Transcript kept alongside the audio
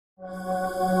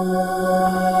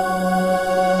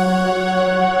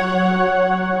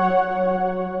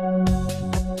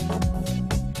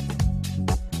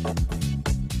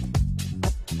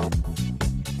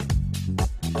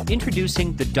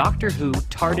Introducing the Doctor Who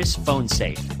Tardis phone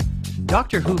safe.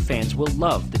 Doctor Who fans will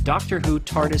love the Doctor Who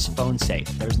Tardis phone safe.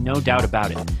 There's no doubt about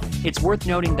it. It's worth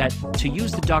noting that to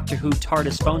use the Doctor Who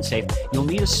Tardis phone safe, you'll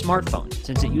need a smartphone,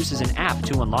 since it uses an app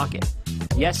to unlock it.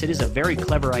 Yes, it is a very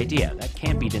clever idea, that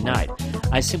can't be denied.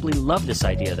 I simply love this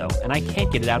idea though, and I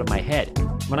can't get it out of my head.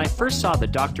 When I first saw the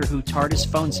Doctor Who Tardis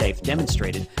phone safe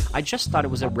demonstrated, I just thought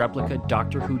it was a replica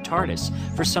Doctor Who Tardis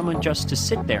for someone just to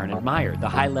sit there and admire the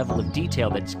high level of detail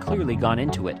that's clearly gone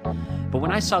into it. But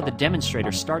when I saw the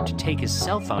demonstrator start to take his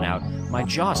cell phone out, my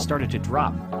jaw started to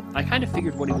drop. I kind of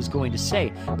figured what he was going to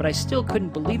say, but I still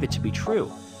couldn't believe it to be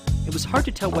true. It was hard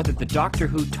to tell whether the Doctor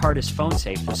Who Tardis phone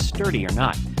safe was sturdy or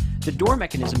not. The door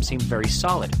mechanism seemed very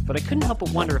solid, but I couldn't help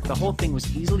but wonder if the whole thing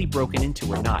was easily broken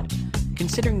into or not.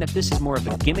 Considering that this is more of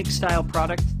a gimmick-style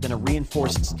product than a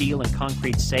reinforced steel and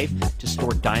concrete safe to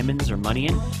store diamonds or money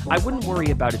in, I wouldn't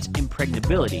worry about its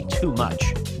impregnability too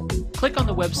much. Click on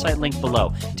the website link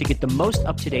below to get the most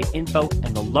up-to-date info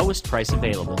and the lowest price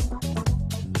available.